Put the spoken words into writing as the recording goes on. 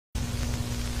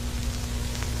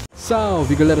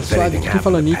Salve galera, suave, aqui quem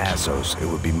fala é Nick.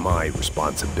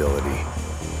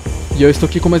 E eu estou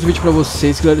aqui com mais um vídeo pra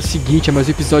vocês, galera. É o seguinte, é mais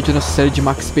um episódio da nossa série de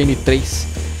Max Payne 3.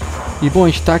 E bom, a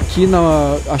gente tá aqui na...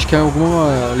 acho que é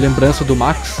alguma lembrança do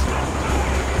Max.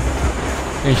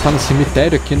 A gente tá no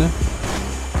cemitério aqui, né?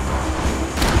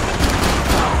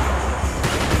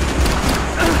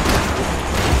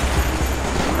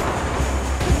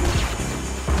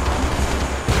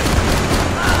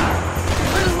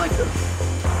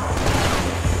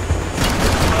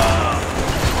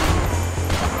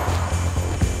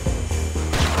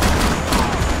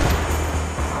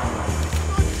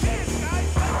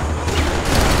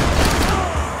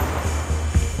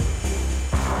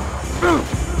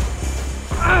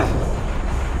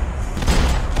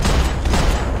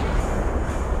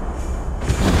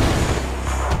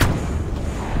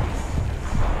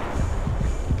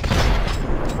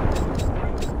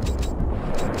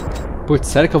 Putz,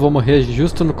 sério que eu vou morrer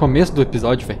justo no começo do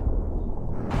episódio, velho?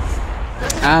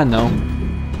 Ah, não.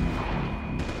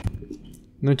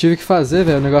 Não tive o que fazer,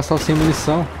 velho. O negócio tava sem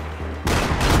munição.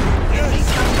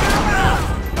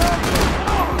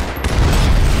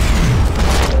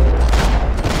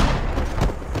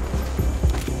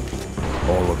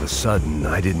 All of a sudden,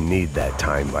 I didn't need that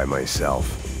time by myself.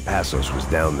 Passos was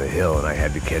down the hill and I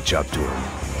had to catch up to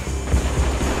him.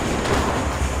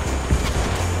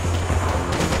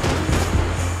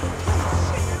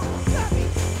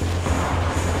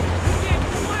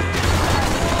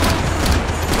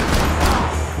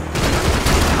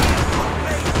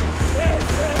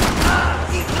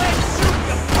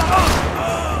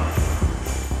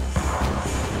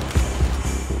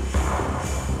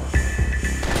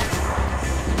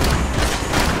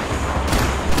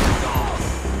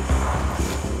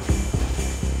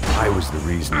 The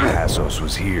reason Passos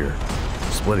was here.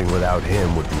 Splitting without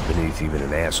him would be beneath even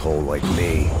an asshole like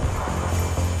me.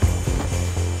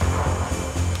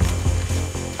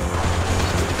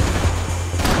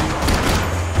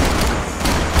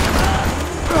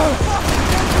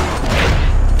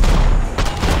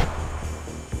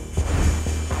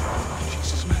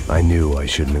 I knew I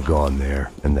shouldn't have gone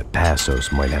there, and that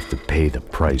Passos might have to pay the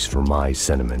price for my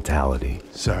sentimentality.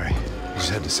 Sorry, I just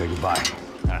had to say goodbye.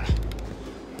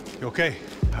 You okay?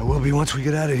 I will be once we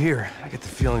get out of here. I get the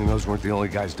feeling those weren't the only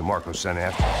guys DeMarco sent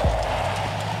after us.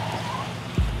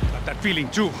 Got that feeling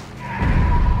too.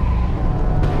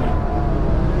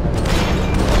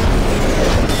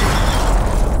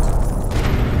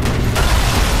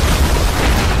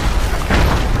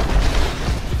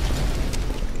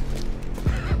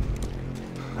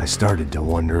 I started to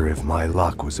wonder if my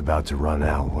luck was about to run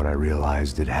out when I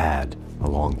realized it had a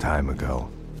long time ago.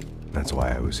 That's why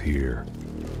I was here.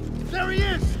 There he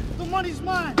is! The money's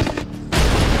mine!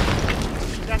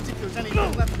 That's if there's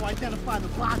anything left to identify the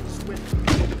bodies with.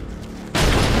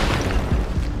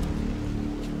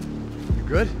 You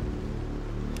good?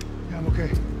 Yeah, I'm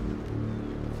okay.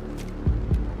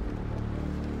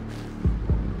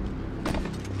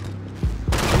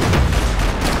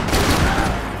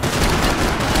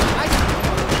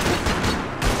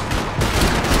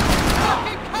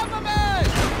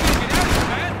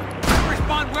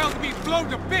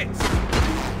 To bits.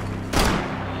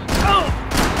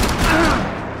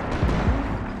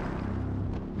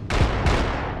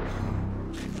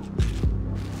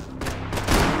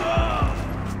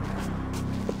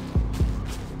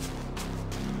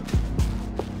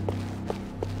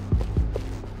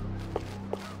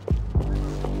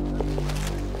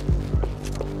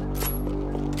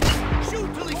 Shoot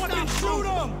till he stops! Shoot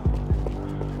him!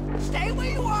 Stay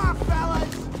where you are,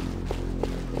 fellas!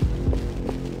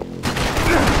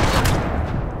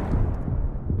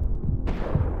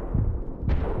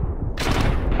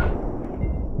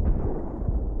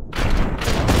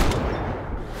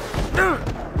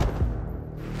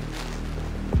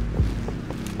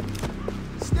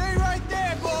 Stay right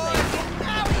there, boys! Get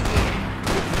out of here!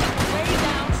 Lay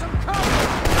down some cover!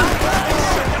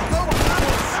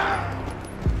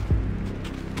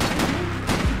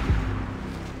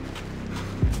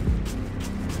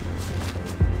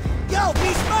 Yo,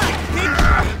 be smart!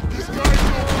 This guy's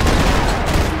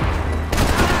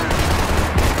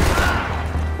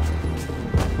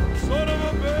son of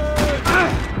a bitch!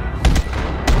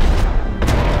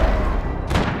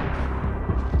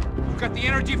 You got the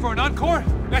energy for an encore?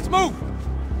 Let's move!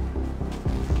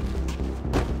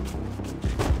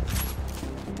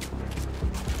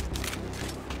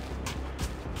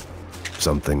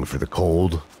 Something for the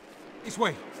cold? This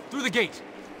way, through the gate.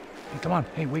 Hey, come on.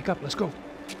 Hey, wake up. Let's go.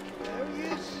 There he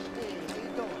is. Hey, how you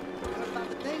doing? What about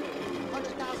the thing?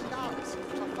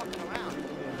 $100,000. I'm fucking around.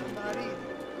 Not either.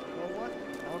 You know what?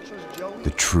 Don't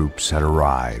The troops had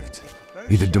arrived.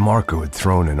 Either DeMarco had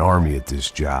thrown an army at this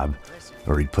job,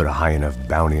 or he'd put a high enough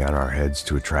bounty on our heads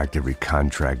to attract every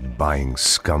contract-buying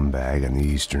scumbag on the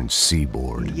eastern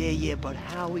seaboard. Yeah, but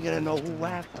how are we gonna know who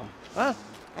whacked them? Huh?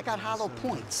 I got hollow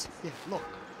points. Yeah, look,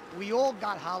 we all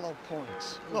got hollow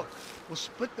points. Look, we'll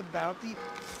split the bounty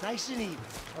nice and even,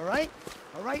 all right?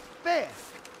 All right, fair.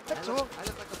 That's all. I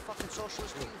look like a fucking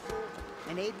socialist to you, fool.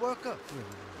 An aid worker.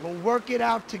 We'll work it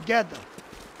out together,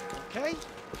 okay?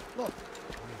 Look,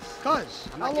 cuz,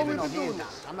 I'm how not long we giving no been doing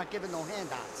handouts. this? I'm not giving no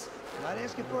handouts. I'm not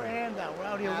asking for a handout. We're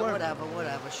out here Yeah, working.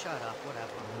 whatever. Shut up,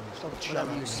 whatever. Stop shut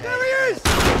Whatever up. you say. There he is!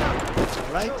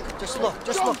 All right? Just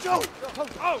look, Joe!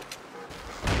 Oh!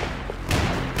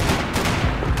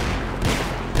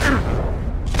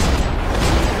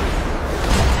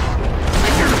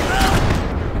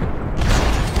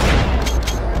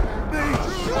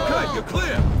 Okay, you're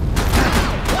clear.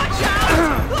 Watch out!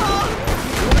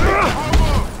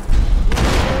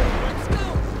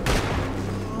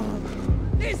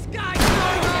 This guy's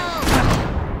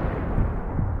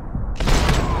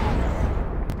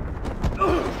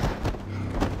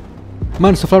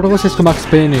Mano, se eu falar pra vocês que o Max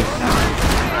Payne,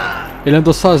 ele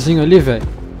andou sozinho ali, velho.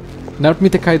 Não era pra mim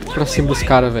ter caído pra cima dos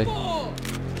caras, velho.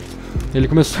 Ele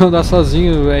começou a andar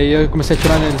sozinho, aí eu comecei a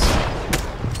atirar neles.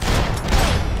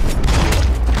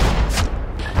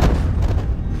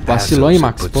 Vacilou, hein,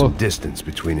 Max? Put Pô. some distance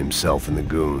between himself and the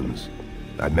goons.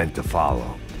 I meant to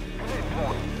follow.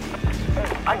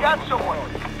 I got someone.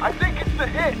 I think it's the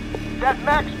hit. That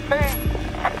Max Payne.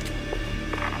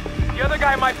 The other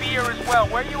guy might be here as well.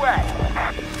 Where you at?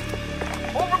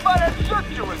 Over by that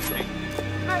circular thing.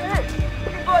 The hit.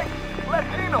 He's like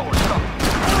Latino or something.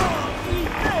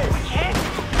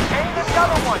 Payne and the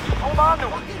other one. Just hold on to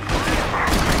him.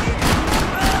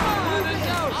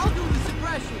 I'll do the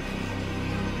suppression.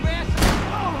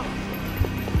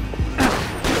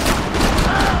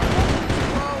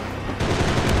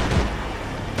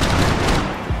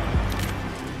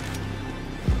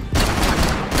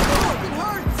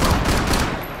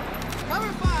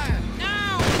 Cover fire!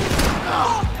 Now!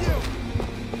 Off you!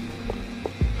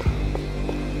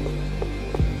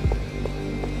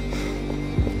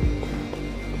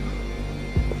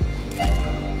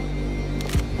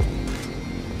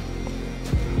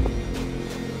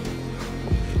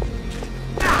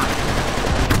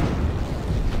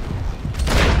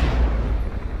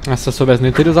 Se eu soubesse,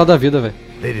 nem teria usado a vida, velho.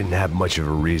 They didn't have much of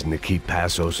a reason to keep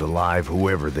Passos alive,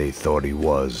 whoever they thought he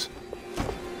was.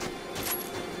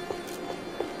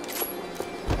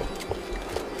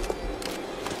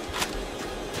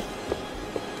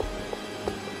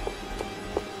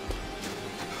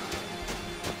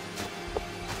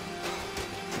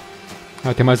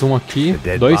 Ah, tem mais um aqui. The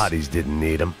dead Dois. bodies didn't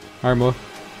need him. Armou. Look,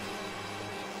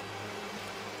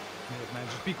 man,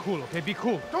 just be cool, okay? Be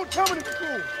cool. Don't tell me to be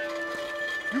cool.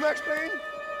 You Max Payne?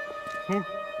 Who?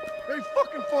 Very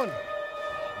fucking funny.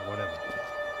 Whatever.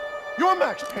 You're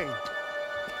Max Payne.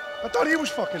 I thought he was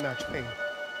fucking Max Payne.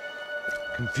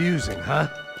 Confusing, huh?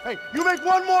 Hey, you make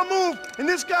one more move, and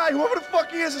this guy, whoever the fuck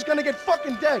he is gonna get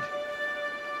fucking dead.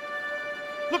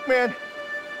 Look, man,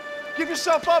 give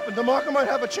yourself up, and DeMarco might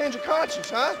have a change of conscience,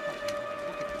 huh?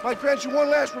 Might grant you one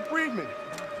last reprievement.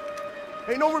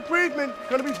 Ain't no reprievement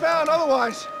gonna be found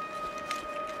otherwise.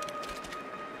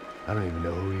 I don't even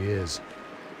know who he is.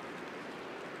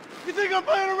 You think I'm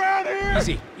playing around here?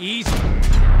 Easy, easy.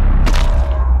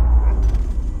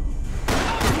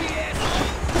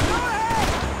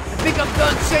 I think I'm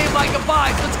done saying my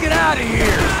goodbyes. Let's get out of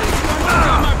here.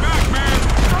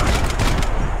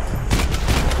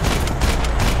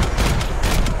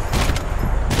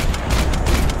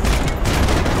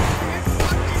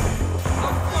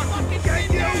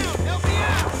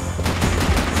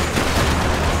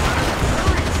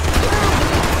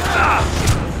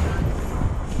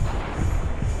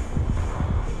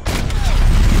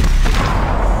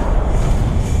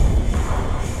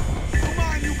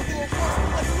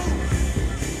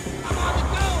 I'm on the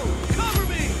go! Cover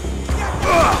me!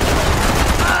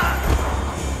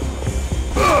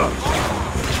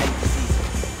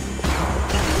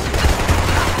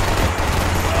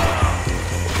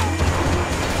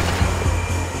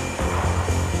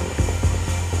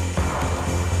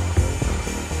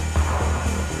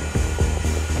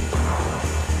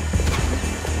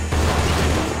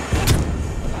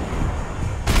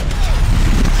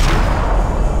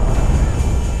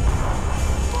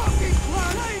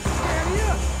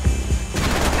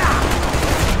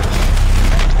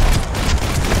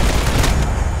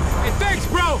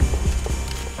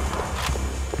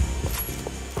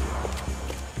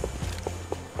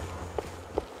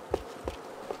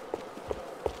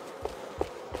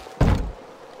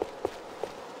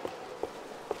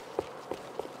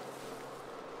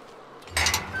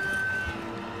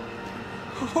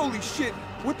 Holy shit!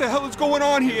 What the hell is going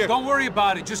on here? Don't worry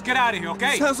about it. Just get out of here,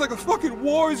 okay? Sounds like a fucking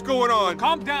war is going on.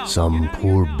 Calm down. Some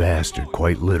poor bastard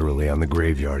quite literally on the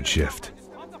graveyard shift.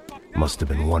 Must have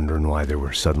been wondering why there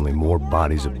were suddenly more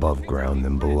bodies above ground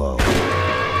than below.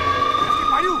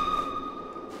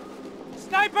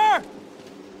 Sniper!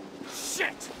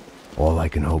 Shit! All I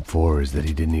can hope for is that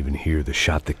he didn't even hear the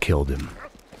shot that killed him.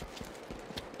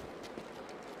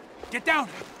 Get down!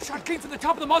 Shot came from the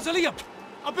top of the mausoleum!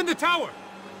 Up in the tower!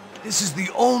 This is the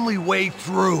only way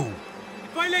through.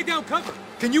 If I lay down cover,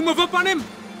 can you move up on him?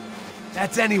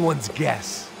 That's anyone's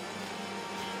guess.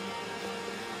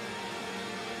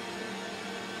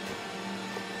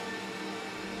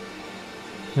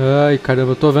 Ai,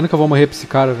 caramba, eu tô vendo que eu vou morrer pra esse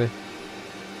cara, velho.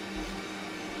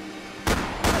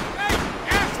 Hey,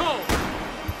 asshole!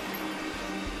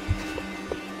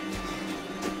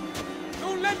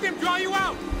 Don't let them draw you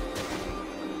out!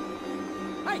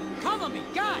 Hey, cover me,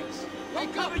 guys! They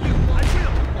cover you! I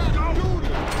will! Don't do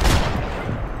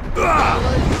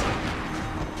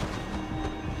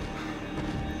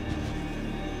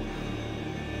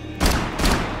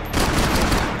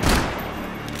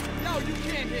No, you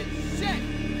can't hit shit!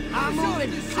 I'm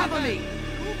moving. Cover me.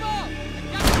 Move up! I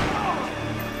got you!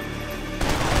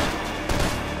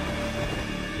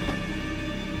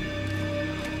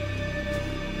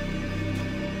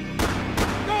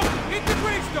 Go! Hit the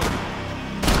gravestone!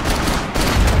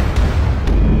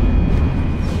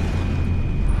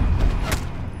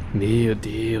 Meu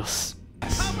Deus.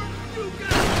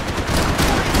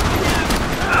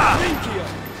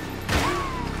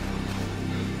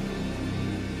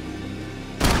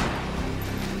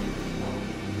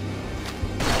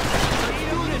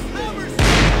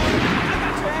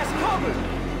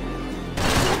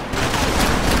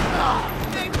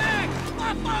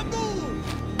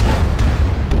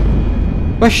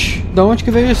 Oxi, da onde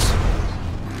que veio isso?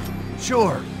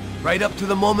 Sure, right up to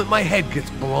the moment my head gets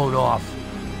blown off.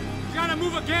 Gotta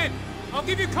move again! I'll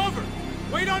give you cover!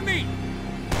 Wait on me!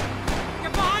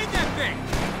 Get behind that thing!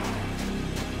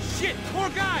 Shit, more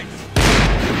guys!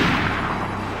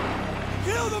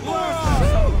 Kill them all!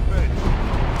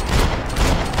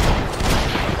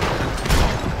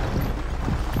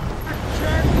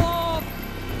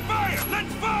 Fire!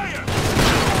 Let's fire!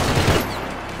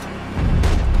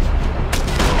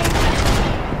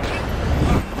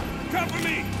 Cover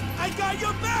me! I got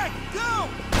your back! Go!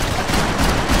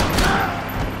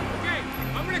 Okay,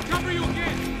 I'm gonna cover you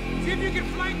again. See if you can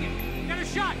flank it. Get a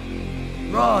shot.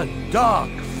 Run, duck,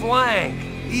 flank.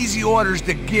 Easy orders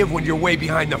to give when you're way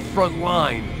behind the front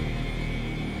line.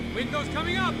 Windows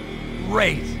coming up.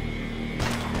 Great.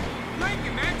 Flank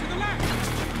it, man, to the left.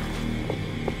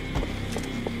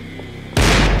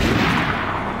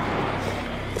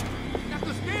 Got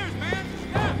the stairs, man.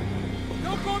 Step.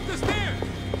 Don't go up the stairs.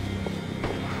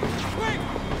 Quick.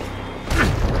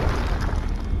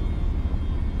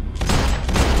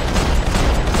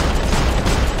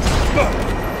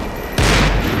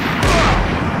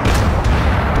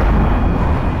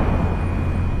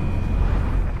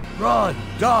 Run,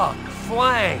 duck,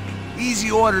 flank. Easy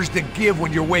orders to give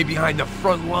when you're way behind the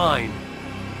front line.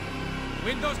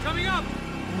 Windows coming up.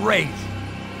 Great.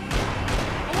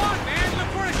 Go on, man. Look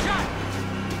for a shot.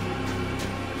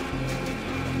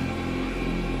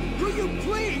 Will you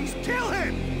please kill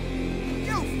him?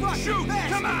 You fucking Shoot!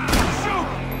 bastard! Come on! Shoot!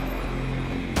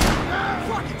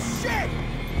 Fucking shit!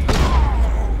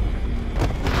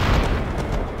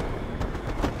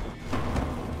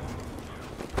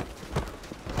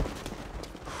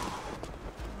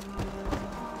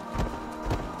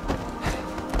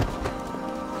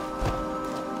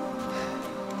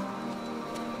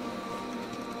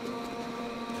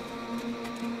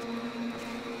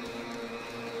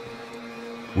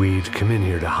 We'd come in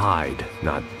here to hide,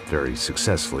 not very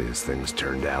successfully as things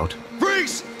turned out.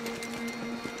 Freeze!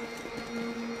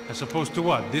 As opposed to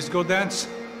what? Disco dance?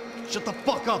 Shut the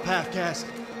fuck up, half-caste.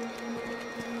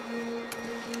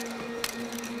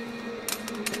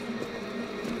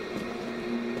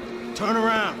 Turn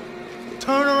around.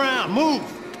 Turn around. Move.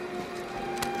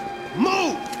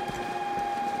 Move!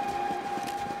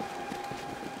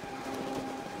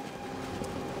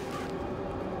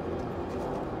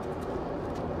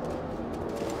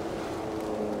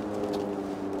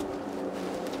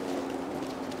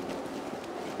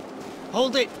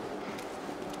 Hold it.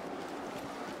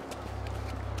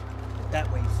 That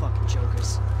way, you fucking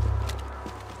jokers.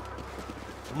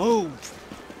 Move.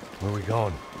 Where are we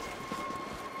going?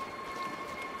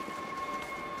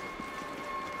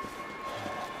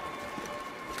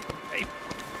 Hey,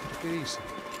 take it easy.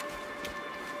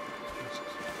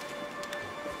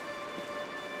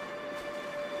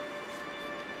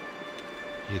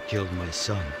 You killed my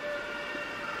son.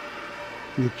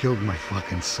 You killed my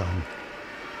fucking son.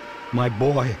 My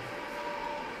boy.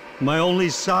 My only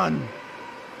son.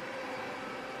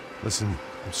 Listen,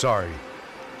 I'm sorry.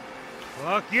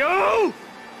 Fuck you!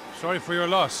 Sorry for your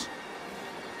loss.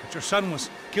 But your son was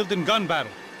killed in gun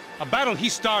battle. A battle he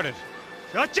started.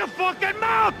 Shut your fucking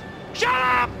mouth! Shut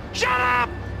up! Shut up!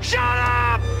 Shut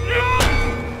up!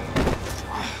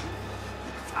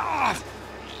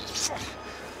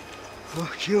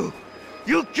 Fuck you!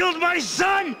 You killed my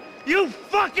son! You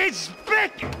fucking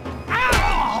spick!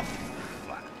 Ow!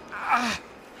 God.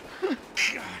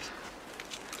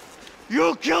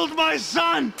 You killed my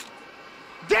son!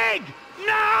 Dig!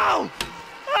 Now!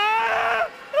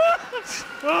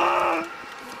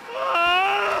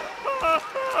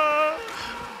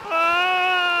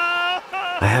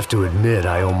 I have to admit,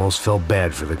 I almost felt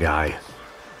bad for the guy.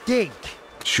 Dig!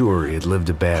 Sure, he had lived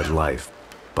a bad life,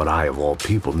 but I, of all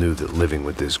people, knew that living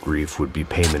with this grief would be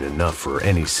payment enough for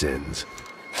any sins.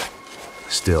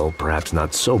 Still, perhaps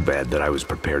not so bad that I was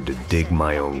prepared to dig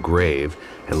my own grave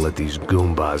and let these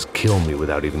goombas kill me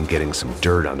without even getting some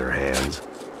dirt on their hands.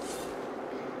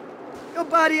 Your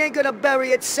body ain't gonna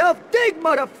bury itself. Dig,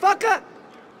 motherfucker!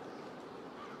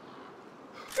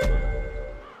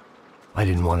 I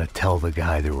didn't want to tell the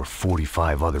guy there were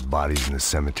 45 other bodies in the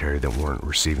cemetery that weren't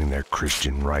receiving their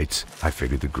Christian rites. I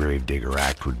figured the Gravedigger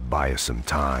Act would buy us some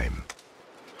time.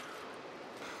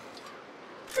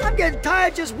 I'm getting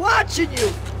tired just watching you!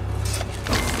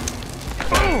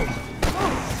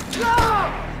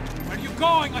 Where are you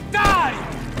going? Or die!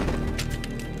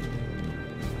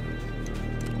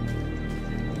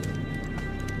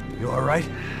 You all right?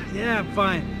 Yeah, I'm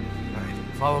fine. All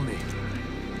right, follow me.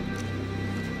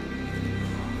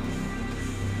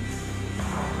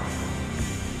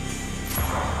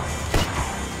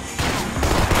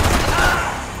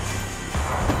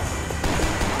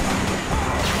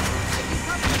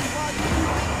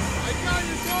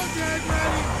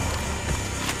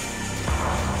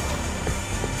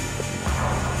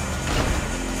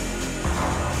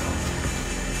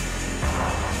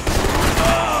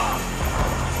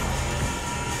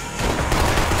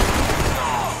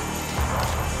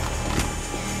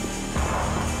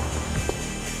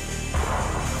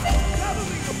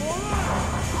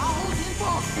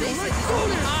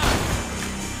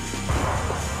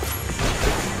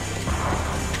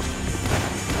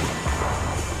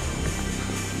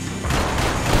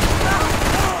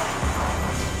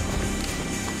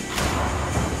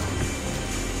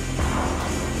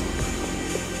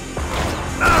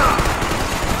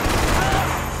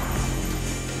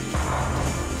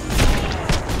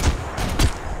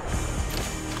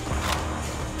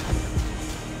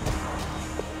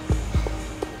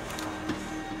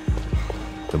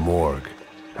 The morgue.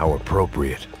 How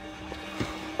appropriate.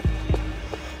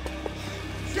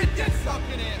 Get that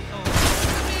fucking asshole!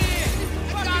 Come here!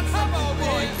 Fucking come over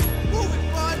here! Move it,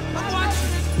 bud! I'm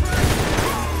watching this first!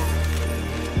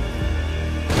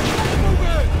 Move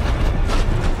it!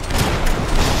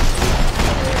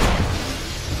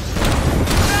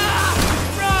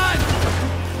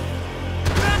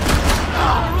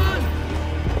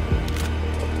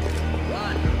 Run!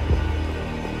 Run!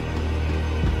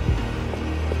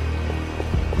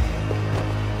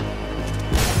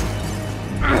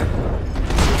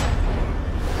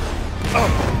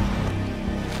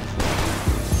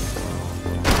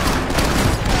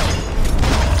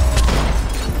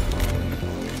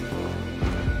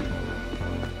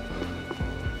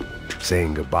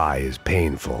 Saying goodbye is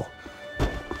painful.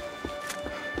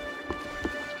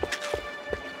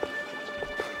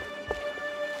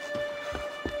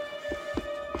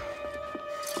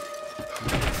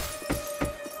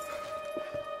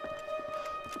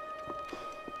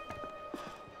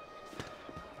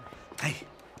 Hey,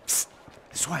 psst,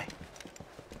 this way.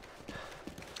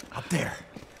 Up there.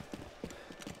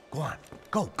 Go on.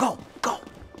 Go, go, go.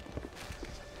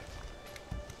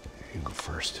 You can go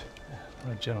first. All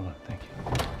right, gentlemen, thank you.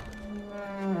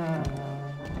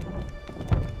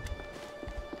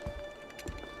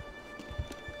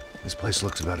 This place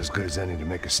looks about as good as any to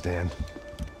make a stand.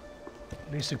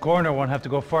 At least the coroner won't have to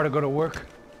go far to go to work.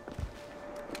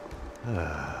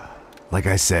 Like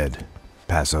I said,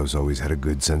 Passo's always had a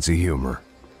good sense of humor.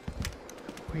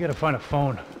 We gotta find a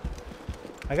phone.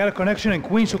 I got a connection in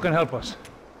Queens who can help us.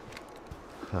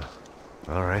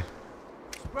 All right.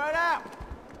 Spread out!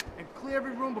 And clear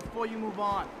every room before you move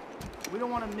on. We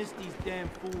don't want to miss these damn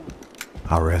fools.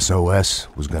 Our SOS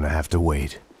was gonna have to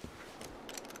wait.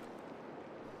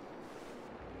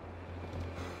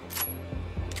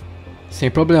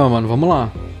 Sem problema, mano. Vamos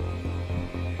lá.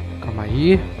 Calma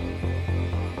aí.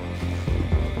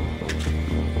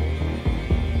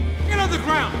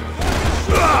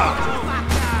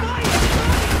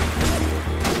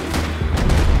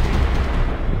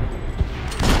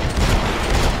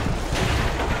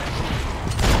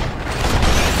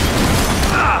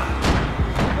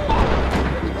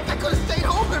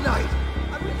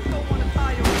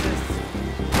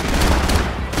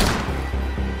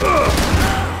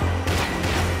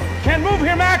 can't move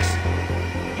here, Max!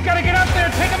 You gotta get up there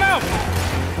and take him out!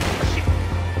 Shit.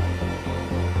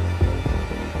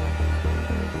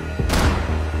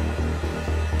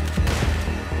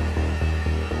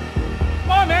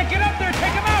 Come on, man, get up there and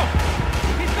take him out!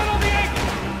 He's still on the ankle!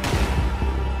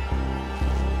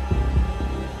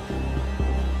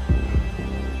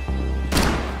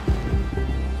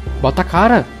 Bota a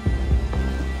cara.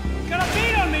 He's got a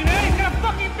beat on me, man! He's got a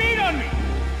fucking beat on me!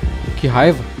 Que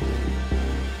raiva.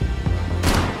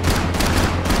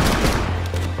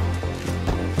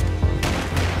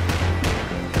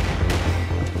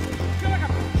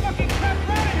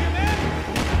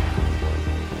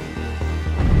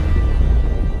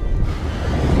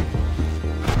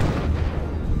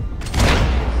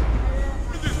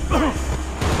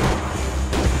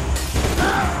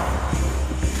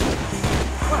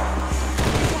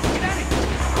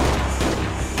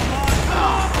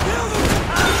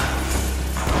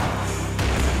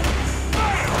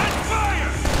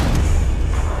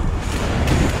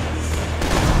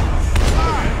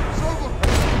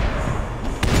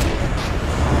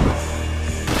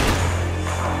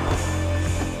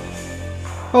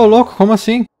 Ô, louco, como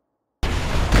assim?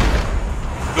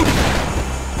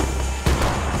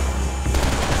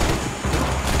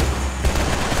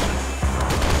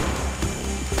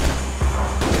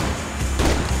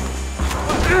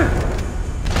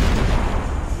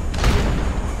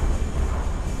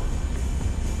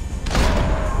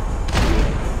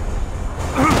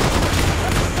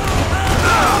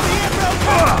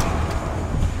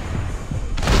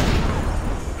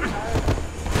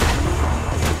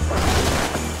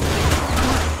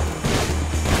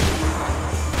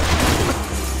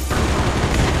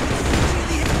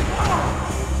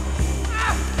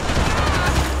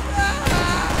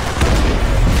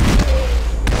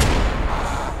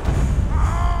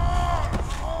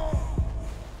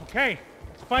 Okay,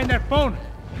 let's find that phone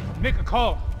and make a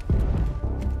call.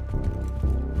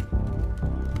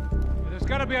 There's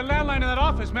gotta be a landline in that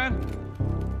office, man.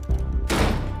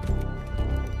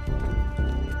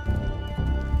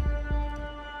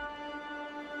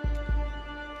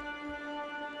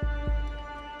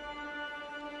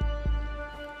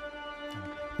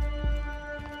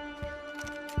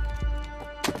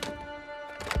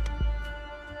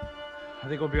 I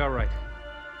think we'll be all right.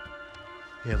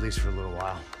 Yeah, at least for a little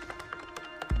while.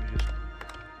 Let me just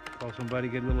call somebody,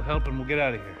 get a little help, and we'll get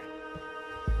out of here.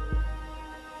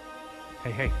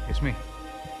 Hey, it's me.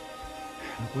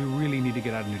 Look, we really need to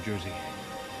get out of New Jersey.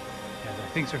 Yeah,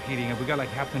 things are heating up. We got like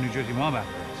half the New Jersey mob after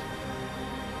us.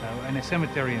 And a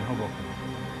cemetery in Hoboken.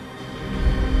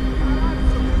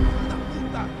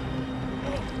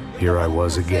 Here I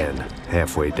was again,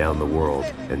 halfway down the world,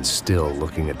 and still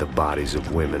looking at the bodies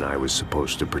of women I was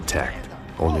supposed to protect.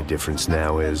 Only difference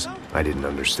now is, I didn't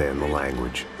understand the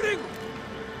language.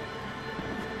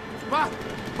 Vai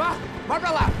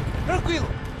pra lá.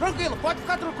 Tranquilo, pode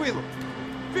ficar tranquilo.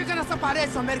 Fica nessa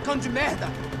parede, seu americano de merda.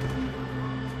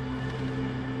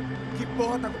 Que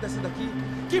porra tá acontecendo aqui?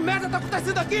 Que merda tá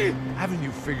acontecendo aqui? Haven't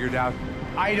you figured out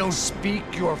I don't speak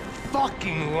your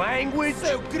fucking language?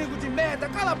 Seu gringo de merda,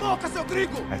 cala a boca, seu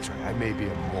gringo! That's right, I may be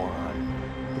a moron,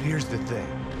 but here's the thing.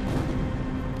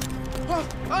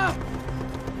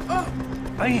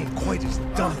 I ain't quite as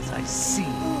dumb as I seem.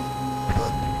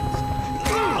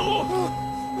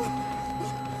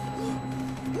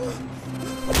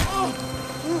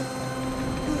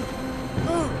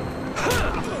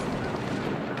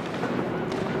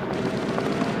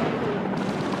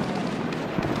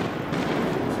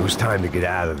 It was time to get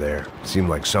out of there. Seemed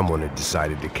like someone had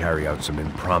decided to carry out some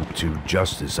impromptu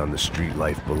justice on the street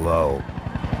life below.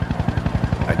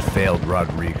 I'd failed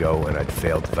Rodrigo and I'd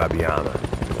failed Fabiana.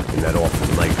 In that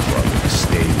awful nightclub, the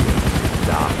stadium, the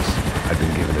docks, I'd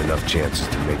been given enough chances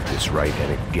to make this right,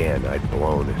 and again I'd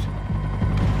blown it.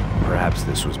 Perhaps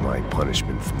this was my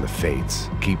punishment from the fates.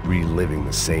 Keep reliving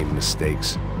the same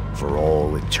mistakes for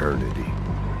all eternity.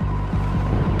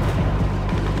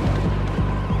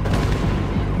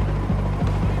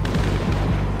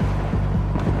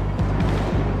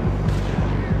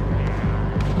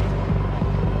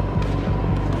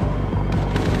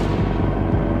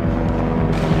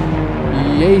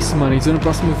 E é isso, mano. A gente se vê no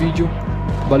próximo vídeo.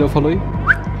 Valeu, falou aí.